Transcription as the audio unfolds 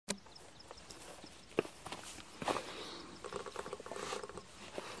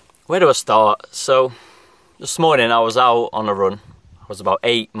Where do I start? So this morning I was out on a run. I was about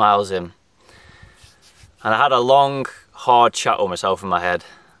 8 miles in, and I had a long, hard chat with myself in my head,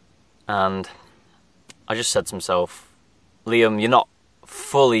 and I just said to myself, Liam, you're not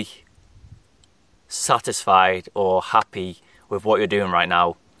fully satisfied or happy with what you're doing right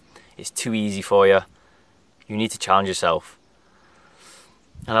now. It's too easy for you. You need to challenge yourself.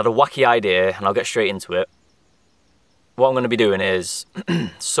 And I had a wacky idea, and I'll get straight into it. What I'm going to be doing is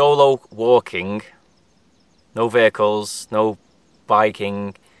solo walking, no vehicles, no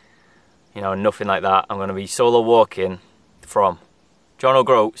biking, nothing like that. I'm going to be solo walking from John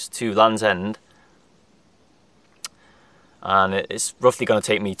O'Groats to Land's End, and it's roughly going to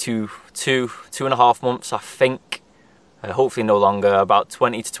take me two and a half months, I think. Hopefully no longer. About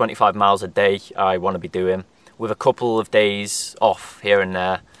 20 to 25 miles a day I want to be doing, with a couple of days off here and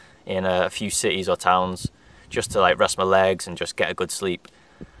there in a few cities or towns, just to like rest my legs and just get a good sleep.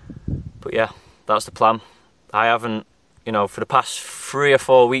 But yeah, that's the plan. I haven't, for the past 3 or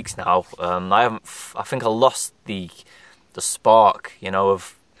 4 weeks now, I think I lost the spark,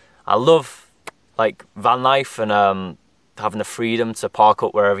 I love like van life and having the freedom to park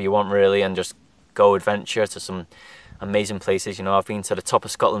up wherever you want really and just go adventure to some amazing places. I've been to the top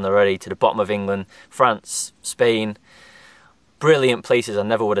of Scotland already, to the bottom of England, France, Spain. Brilliant places I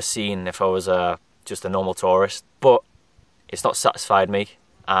never would have seen if I was just a normal tourist, but it's not satisfied me,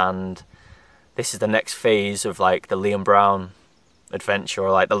 and this is the next phase of like the Liam Brown adventure,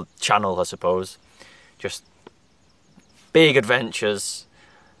 or like the channel, I suppose. Just big adventures.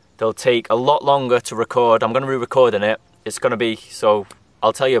 They'll take a lot longer to record. I'm going to be recording it. It's going to be, so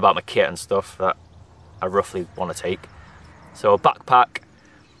I'll tell you about my kit and stuff that I roughly want to take. So a backpack.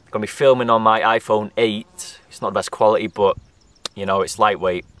 I'm going to be filming on my iPhone 8. It's not the best quality, but it's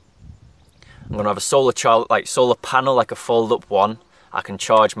lightweight. I'm going to have a solar panel, like a fold-up one. I can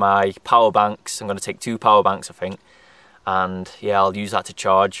charge my power banks. I'm going to take 2 power banks, I think. And yeah, I'll use that to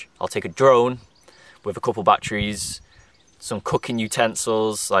charge. I'll take a drone with a couple batteries, some cooking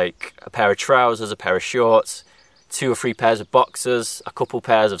utensils, like a pair of trousers, a pair of shorts, 2 or 3 pairs of boxers, a couple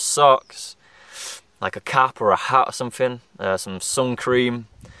pairs of socks, like a cap or a hat or something, some sun cream.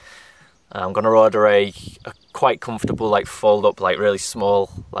 I'm going to order a quite comfortable, like fold-up, like really small,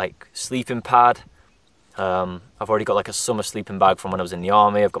 like sleeping pad. I've already got like a summer sleeping bag from when I was in the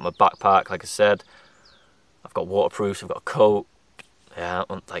army. I've got my backpack, like I said. I've got waterproofs, I've got a coat, yeah,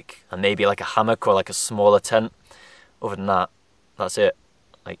 and maybe like a hammock or like a smaller tent. Other than that, that's it.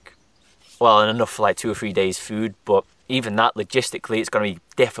 And enough for like 2 or 3 days food, but even that, logistically, it's going to be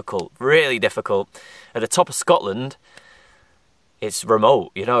difficult, really difficult. At the top of Scotland, it's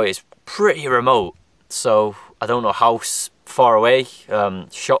remote, it's pretty remote. So I don't know how far away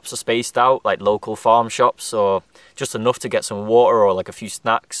shops are spaced out, like local farm shops, or just enough to get some water or like a few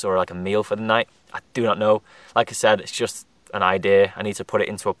snacks or like a meal for the night. I do not know. Like I said, it's just an idea. I need to put it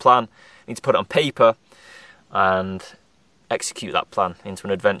into a plan. I need to put it on paper and execute that plan into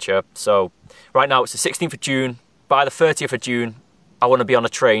an adventure. So right now it's the 16th of June. By the 30th of June, I want to be on a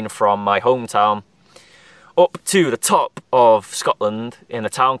train from my hometown up to the top of Scotland in a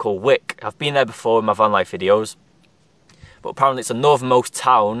town called Wick. I've been there before in my van life videos, but apparently it's the northernmost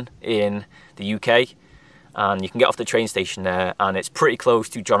town in the UK, and you can get off the train station there, and it's pretty close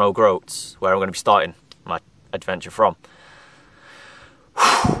to John O'Groats, where I'm going to be starting my adventure from.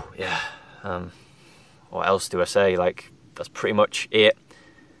 Yeah, what else do I say? That's pretty much it.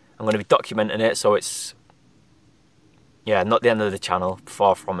 I'm going to be documenting it, so it's, yeah, not the end of the channel,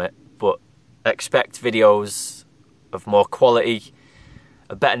 far from it, but expect videos of more quality,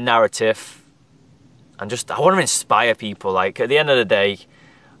 a better narrative, and I want to inspire people. At the end of the day,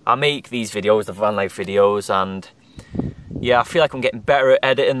 I make these videos, the van life videos, and yeah, I feel like I'm getting better at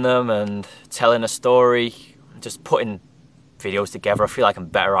editing them and telling a story, just putting videos together. I feel like I'm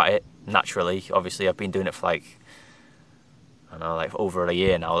better at it naturally. Obviously, I've been doing it for I don't know, over a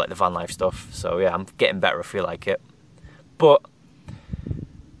year now, the van life stuff. So yeah, I'm getting better, I feel like it. But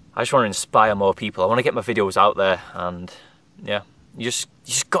I just want to inspire more people. I want to get my videos out there, and yeah, you just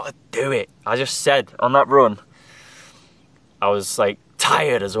got to do it. I just said on that run, I was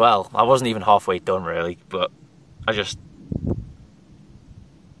tired as well. I wasn't even halfway done really, but I was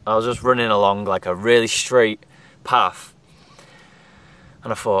just running along a really straight path,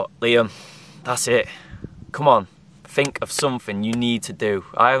 and I thought, Liam, that's it. Come on, think of something you need to do.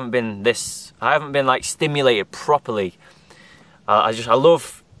 I haven't been stimulated properly. I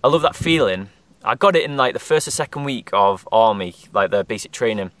love that feeling. I got it in the first or second week of army, the basic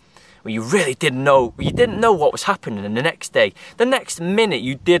training, where you really didn't know what was happening, and the next day, the next minute,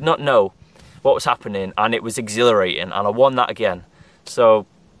 you did not know what was happening, and it was exhilarating, and I won that again. So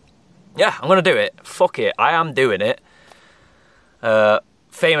yeah, I'm gonna do it. Fuck it, I am doing it.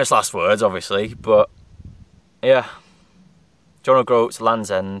 Famous last words, obviously, but yeah. John O'Groats, Land's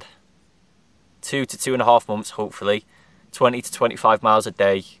End. 2 to 2.5 months, hopefully. 20 to 25 miles a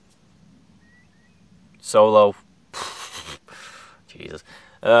day. Solo. Jesus.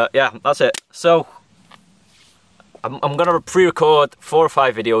 Yeah, that's it. So, I'm gonna pre-record 4 or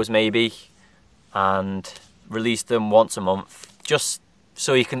 5 videos maybe, and release them once a month, just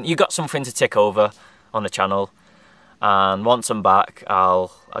so you got something to tick over on the channel. And once I'm back,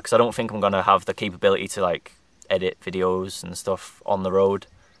 because I don't think I'm gonna have the capability to like edit videos and stuff on the road.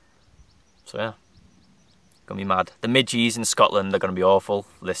 So yeah, gonna be mad. The midges in Scotland are gonna be awful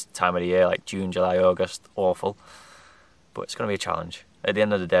this time of the year, like June, July, August, awful. But it's gonna be a challenge. At the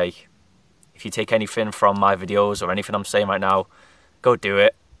end of the day, if you take anything from my videos or anything I'm saying right now, go do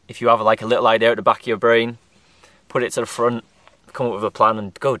it. If you have like a little idea at the back of your brain, put it to the front, come up with a plan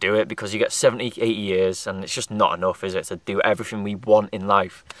and go do it, because you get 70, 80 years and it's just not enough, is it, to do everything we want in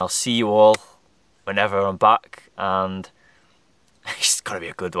life. I'll see you all whenever I'm back, and it's gonna be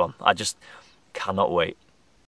a good one. I just cannot wait.